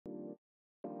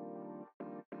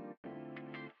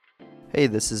Hey,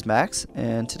 this is Max,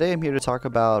 and today I'm here to talk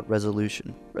about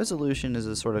resolution. Resolution is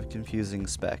a sort of confusing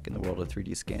spec in the world of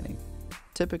 3D scanning.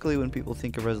 Typically, when people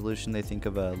think of resolution, they think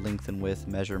of a length and width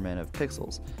measurement of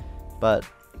pixels. But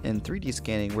in 3D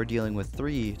scanning, we're dealing with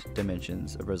 3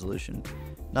 dimensions of resolution,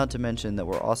 not to mention that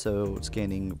we're also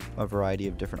scanning a variety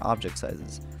of different object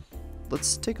sizes.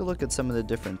 Let's take a look at some of the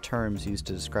different terms used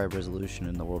to describe resolution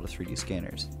in the world of 3D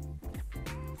scanners.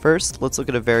 First, let's look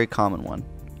at a very common one.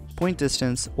 Point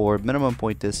distance, or minimum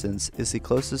point distance, is the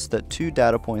closest that 2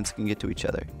 data points can get to each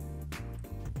other.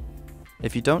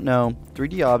 If you don't know,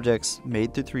 3D objects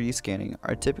made through 3D scanning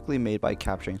are typically made by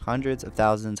capturing hundreds of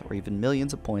thousands or even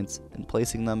millions of points and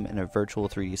placing them in a virtual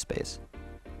 3D space.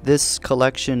 This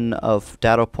collection of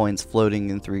data points floating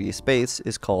in 3D space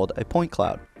is called a point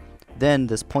cloud. Then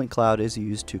this point cloud is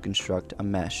used to construct a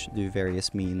mesh through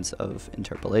various means of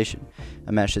interpolation.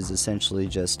 A mesh is essentially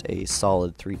just a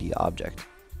solid 3D object.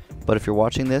 But if you're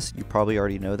watching this, you probably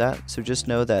already know that, so just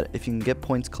know that if you can get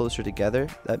points closer together,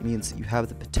 that means you have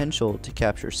the potential to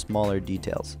capture smaller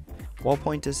details. While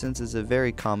point distance is a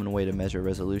very common way to measure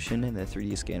resolution in the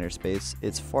 3D scanner space,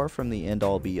 it's far from the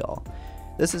end-all be-all.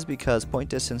 This is because point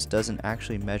distance doesn't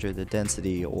actually measure the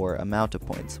density or amount of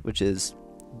points, which is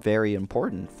very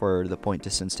important for the point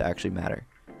distance to actually matter.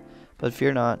 But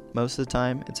fear not, most of the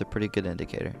time, it's a pretty good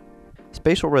indicator.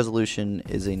 Spatial resolution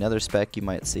is another spec you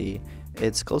might see.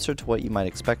 It's closer to what you might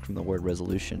expect from the word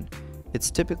resolution.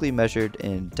 It's typically measured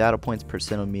in data points per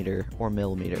centimeter or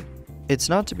millimeter. It's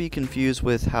not to be confused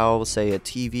with how, say, a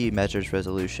TV measures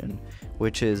resolution,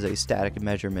 which is a static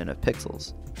measurement of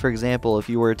pixels. For example, if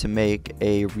you were to make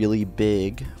a really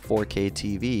big 4K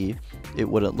TV, it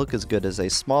wouldn't look as good as a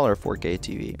smaller 4K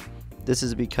TV. This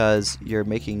is because you're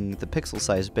making the pixel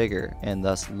size bigger and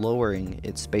thus lowering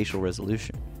its spatial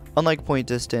resolution. Unlike point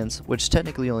distance, which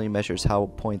technically only measures how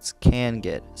points can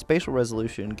get, spatial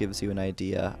resolution gives you an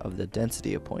idea of the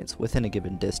density of points within a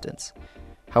given distance.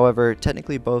 However,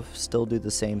 technically both still do the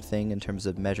same thing in terms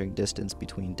of measuring distance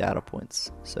between data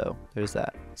points, so there's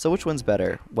that. So which one's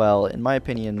better? Well, in my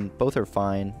opinion, both are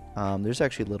fine. There's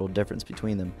actually little difference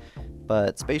between them,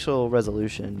 but spatial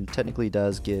resolution technically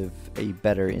does give a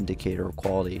better indicator of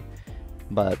quality,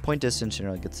 but point distance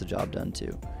generally gets the job done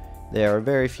too. There are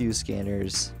very few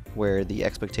scanners where the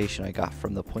expectation I got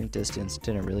from the point distance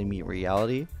didn't really meet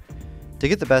reality. To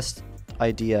get the best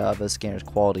idea of a scanner's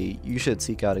quality, you should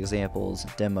seek out examples,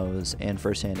 demos, and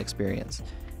first-hand experience,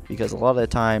 because a lot of the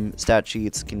time stat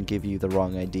sheets can give you the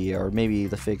wrong idea, or maybe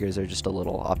the figures are just a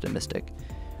little optimistic.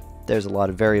 There's a lot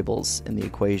of variables in the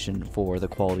equation for the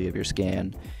quality of your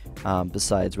scan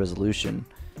besides resolution,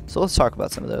 so let's talk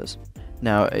about some of those.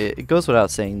 Now, it goes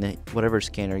without saying that whatever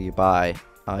scanner you buy,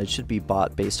 it should be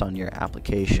bought based on your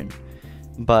application,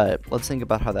 but let's think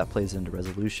about how that plays into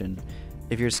resolution.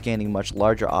 If you're scanning much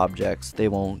larger objects, they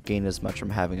won't gain as much from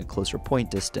having a closer point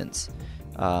distance,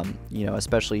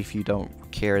 especially if you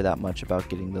don't care that much about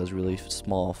getting those really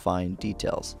small, fine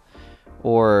details.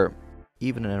 Or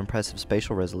even an impressive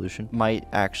spatial resolution might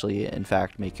actually, in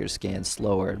fact, make your scan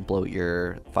slower and bloat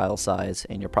your file size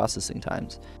and your processing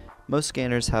times. Most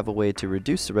scanners have a way to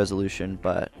reduce the resolution,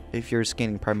 but if you're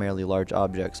scanning primarily large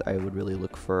objects, I would really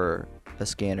look for a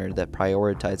scanner that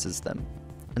prioritizes them.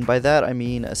 And by that I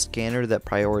mean a scanner that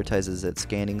prioritizes its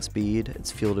scanning speed,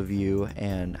 its field of view,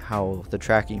 and how the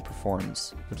tracking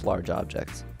performs with large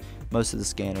objects. Most of the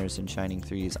scanners in Shining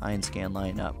 3D's IronScan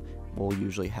lineup will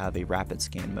usually have a rapid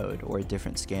scan mode or a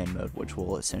different scan mode, which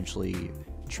will essentially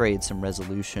trade some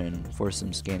resolution for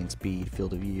some scanning speed,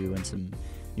 field of view, and some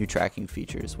new tracking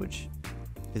features, which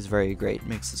is very great. It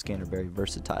makes the scanner very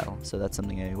versatile, so that's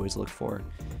something I always look for.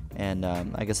 And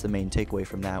I guess the main takeaway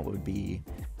from that would be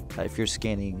if you're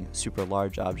scanning super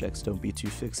large objects, don't be too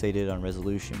fixated on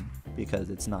resolution because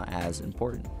it's not as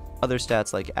important. Other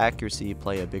stats like accuracy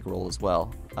play a big role as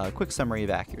well. A quick summary of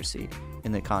accuracy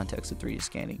in the context of 3D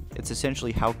scanning. It's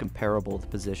essentially how comparable the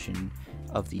position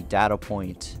of the data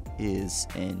point is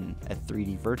in a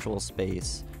 3D virtual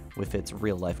space with its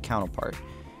real-life counterpart.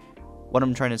 What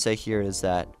I'm trying to say here is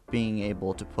that being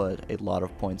able to put a lot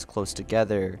of points close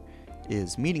together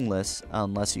is meaningless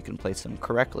unless you can place them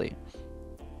correctly.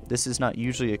 This is not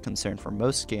usually a concern for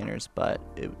most scanners, but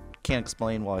it can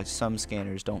explain why some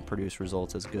scanners don't produce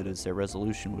results as good as their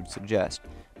resolution would suggest,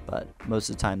 but most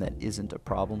of the time that isn't a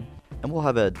problem. And we'll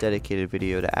have a dedicated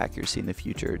video to accuracy in the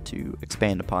future to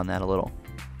expand upon that a little.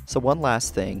 So one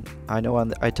last thing, I know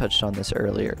I touched on this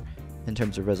earlier in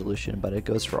terms of resolution, but it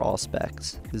goes for all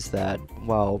specs, is that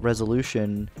while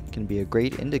resolution can be a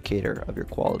great indicator of your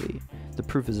quality, the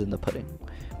proof is in the pudding.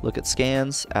 Look at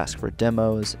scans, ask for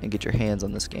demos, and get your hands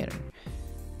on the scanner.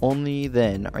 Only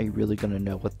then are you really going to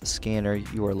know what the scanner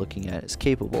you are looking at is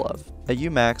capable of. At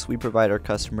UMax, we provide our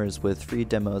customers with free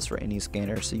demos for any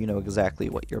scanner so you know exactly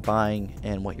what you're buying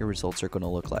and what your results are going to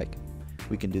look like.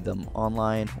 We can do them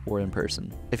online or in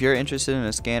person. If you're interested in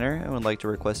a scanner and would like to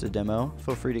request a demo,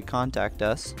 feel free to contact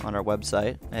us on our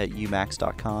website at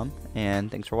umax.com,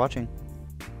 and thanks for watching.